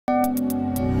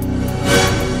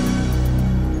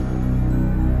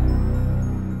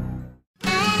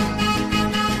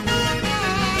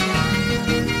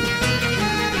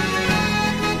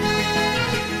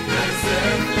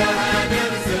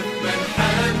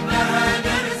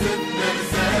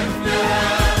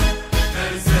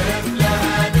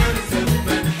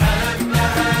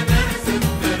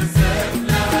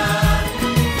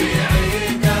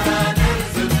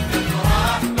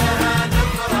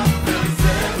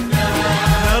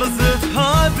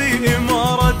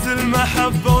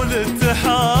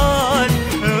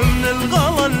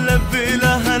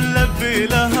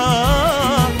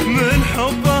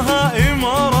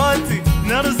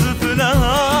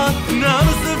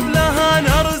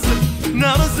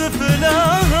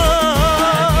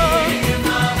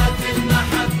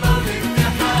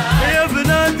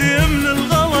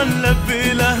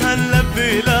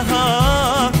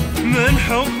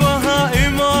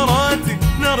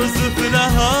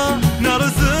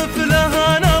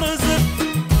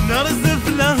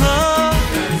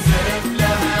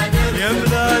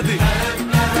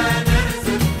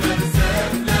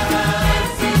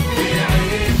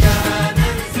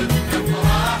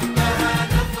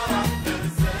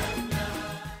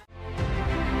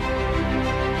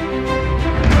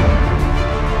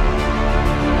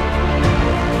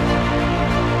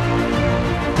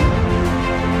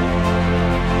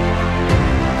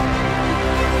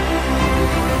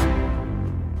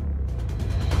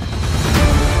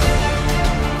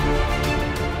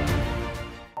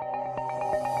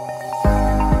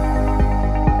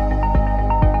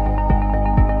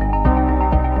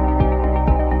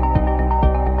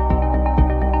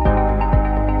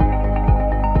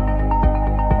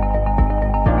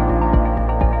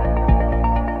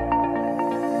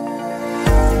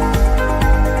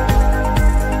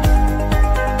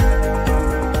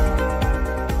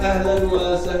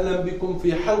وسهلا بكم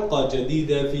في حلقة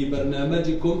جديدة في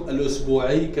برنامجكم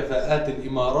الأسبوعي كفاءات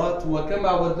الإمارات. وكما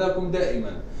عودناكم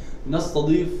دائما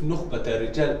نستضيف نخبة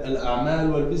رجال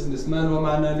الأعمال والبزنس مان،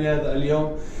 ومعنا لهذا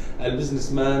اليوم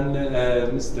البزنس مان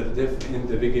Mr. Def. In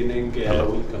the beginning,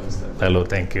 welcome Mr. Hello,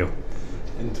 thank you.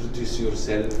 Introduce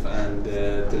yourself and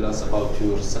tell us about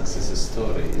your success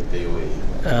story in the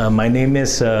UAE. My name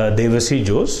is Devasi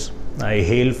Jose. I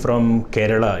hail from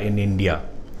Kerala in India.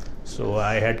 So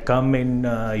I had come in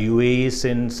UAE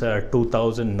since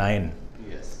 2009.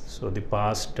 Yes. So the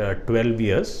past 12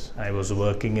 years I was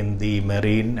working in the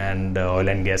marine and oil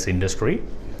and gas industry.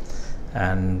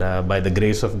 And by the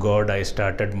grace of God I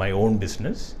started my own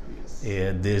business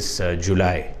this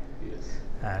July.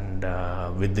 And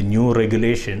with the new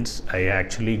regulations, I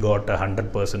actually got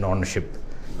 100% ownership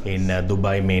in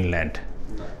Dubai mainland.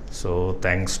 So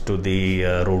thanks to the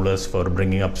rulers for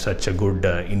bringing up such a good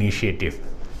initiative.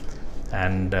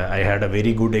 And I had a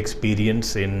very good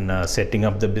experience in setting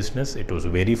up the business. It was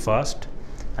very fast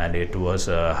and it was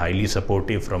highly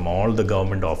supportive from all the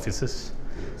government offices.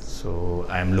 So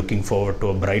I am looking forward to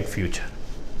a bright future.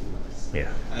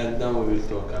 Yeah. And now we will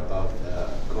talk about the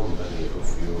company of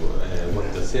you, what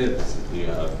the services you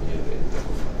have here in the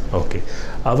company. Okay.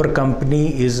 Our company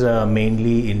is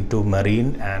mainly into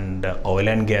marine and oil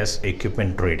and gas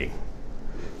equipment trading.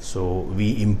 So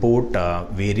we import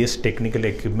various technical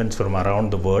equipments from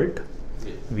around the world.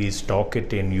 Yes. We stock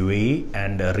it in UAE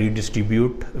and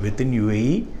redistribute within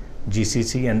UAE,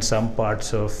 GCC and some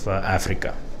parts of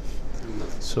Africa.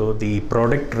 So the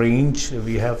product range,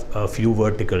 we have a few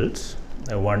verticals.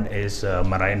 One is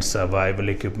marine survival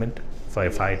equipment,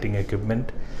 firefighting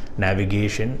equipment,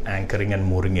 navigation, anchoring and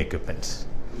mooring equipments.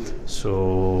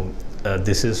 So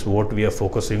this is what we are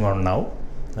focusing on now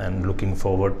and looking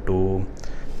forward to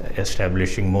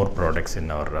establishing more products in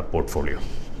our portfolio.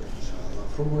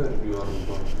 From where you are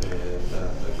importing the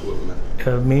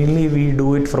equipment? Mainly we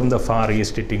do it from the Far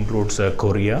East. It includes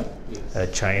Korea,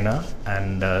 Yes. China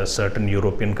and certain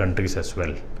European countries as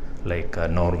well, like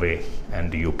Norway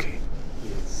and UK.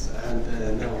 Yes,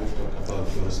 and now we talk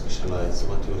about your specialize.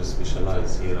 What you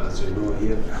specialize here? As you know,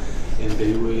 here in the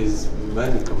UAE is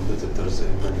many competitors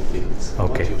in many fields.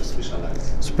 Okay. What you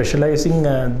specialize? Specializing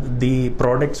the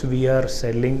products we are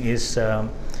selling is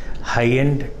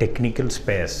high-end technical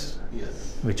spares, Yes.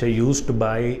 which are used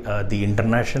by the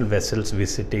international vessels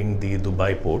visiting the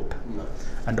Dubai port, No.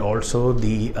 and also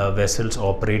the vessels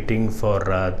operating for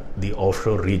the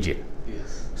offshore region.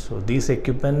 Yes. So these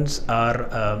equipments are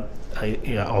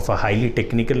of a highly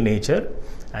technical nature,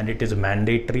 and it is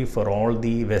mandatory for all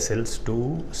the vessels to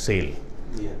sail.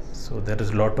 Yes. So there is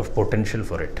a lot of potential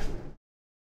for it.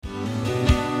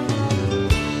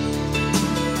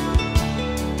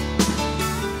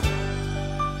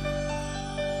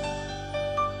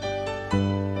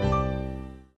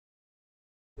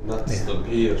 Not stop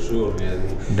here, sure.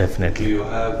 Yani. Definitely. Do you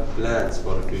have plans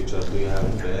for the future? Do you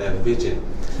have vision?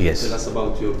 Yes. Tell us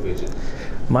about your vision.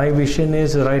 My vision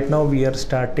is right now we are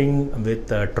starting with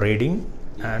trading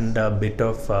and a bit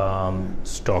of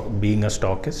stock, being a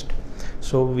stockist.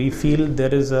 So we feel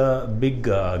there is a big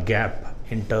gap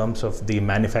in terms of the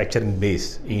manufacturing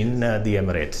base in the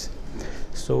Emirates.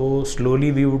 So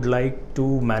slowly we would like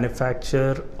to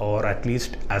manufacture or at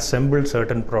least assemble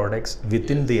certain products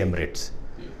within the Emirates.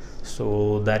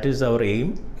 So that is our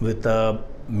aim with a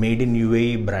made in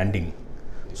UAE branding.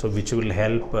 So which will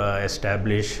help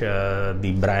establish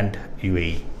the brand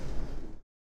UAE.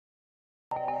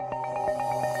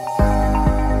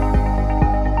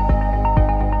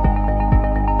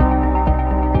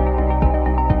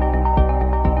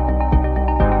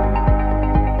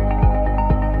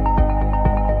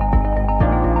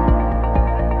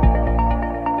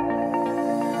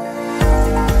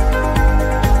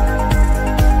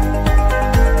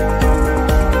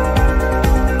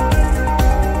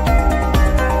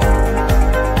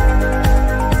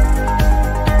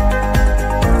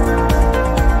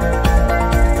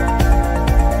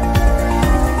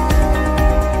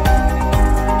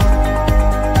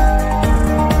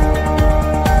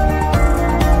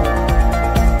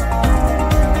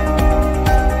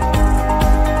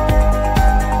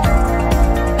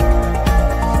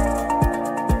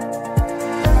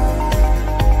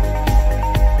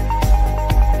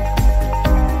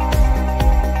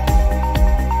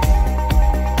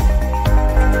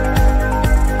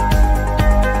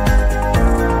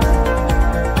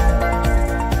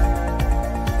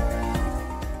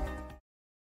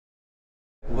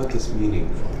 What is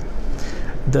meaningful?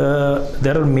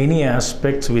 There are many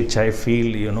aspects which I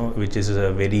feel, which is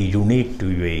very unique to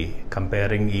UAE,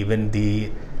 comparing even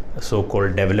the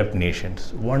so-called developed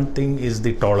nations. One thing is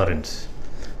the tolerance.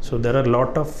 So there are a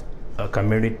lot of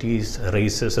communities,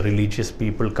 races, religious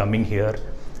people coming here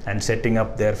and setting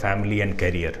up their family and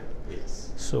career. Yes.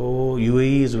 So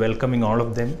UAE is welcoming all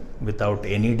of them without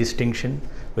any distinction,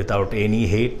 without any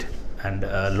hate, and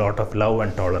a lot of love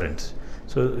and tolerance.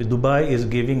 So Dubai is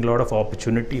giving a lot of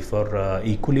opportunity for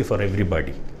equally for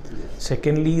everybody.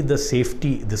 Secondly, the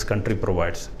safety this country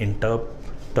provides in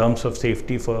terms of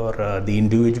safety for the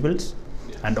individuals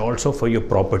and also for your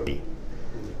property.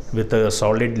 With a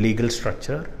solid legal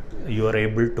structure, you are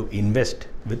able to invest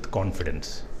with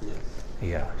confidence.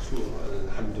 Yeah. Sure,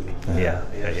 alhamdulillah.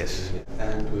 Yes.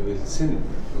 And we will send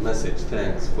message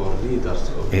thanks for leaders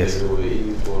of Yes. the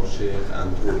UAE for Sheikh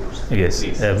and rulers.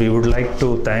 Yes, we would like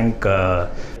to thank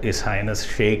His Highness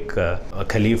Sheikh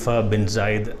Khalifa bin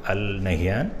Zayed Al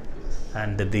Nahyan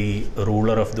and the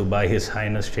ruler of Dubai, His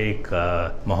Highness Sheikh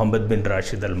Mohammed bin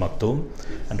Rashid Al Maktoum,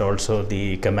 and also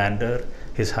the commander,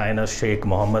 His Highness Sheikh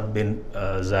Mohammed bin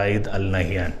Zayed Al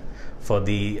Nahyan, for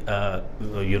the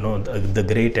the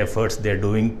great efforts they are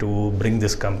doing to bring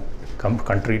this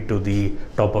country to the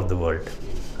top of the world.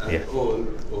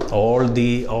 And All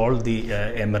the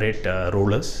emirate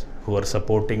rulers who are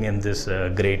supporting in this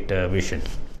great vision.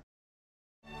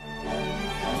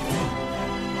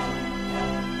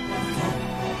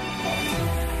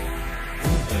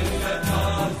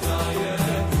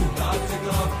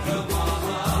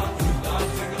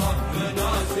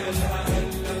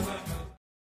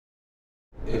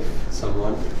 If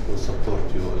someone will support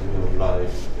you in your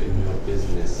life, in your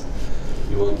business,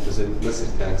 you want to send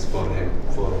message thanks for him,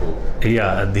 for who?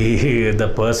 Yeah,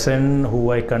 the person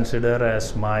who I consider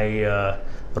as my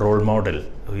role model,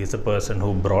 who is the person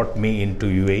who brought me into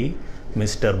UAE,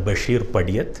 Mr. Bashir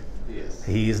Padiyat. Yes.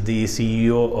 He is the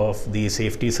CEO of the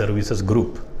Safety Services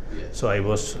Group. Yes. So I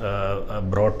was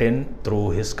brought in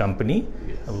through his company.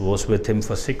 Yes. I was with him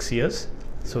for 6 years.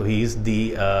 So he is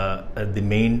the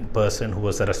main person who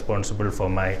was responsible for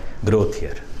my growth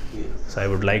here. Yes. So I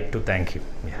would like to thank you.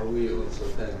 Yeah. We also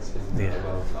thanks him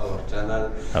about our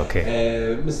channel. Okay.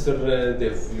 Mr.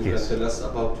 Dev, you Yes. can tell us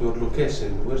about your location.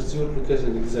 Where's your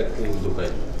location exactly in Dubai?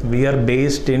 We are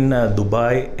based in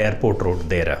Dubai Airport Road,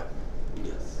 Dera.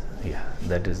 Yes. Yeah,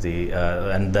 that is the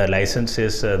and the license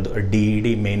is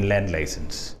DED mainland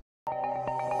license.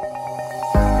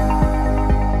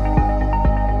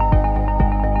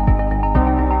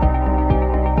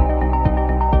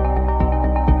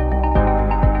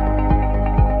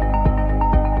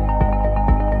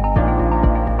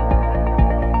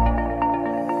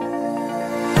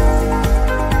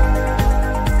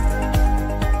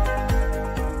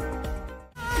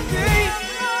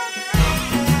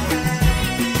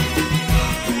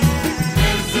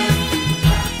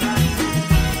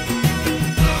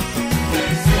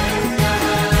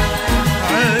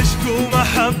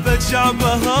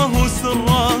 شعبها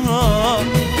وسرها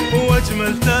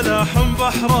واجمل تلاحم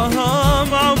بحرها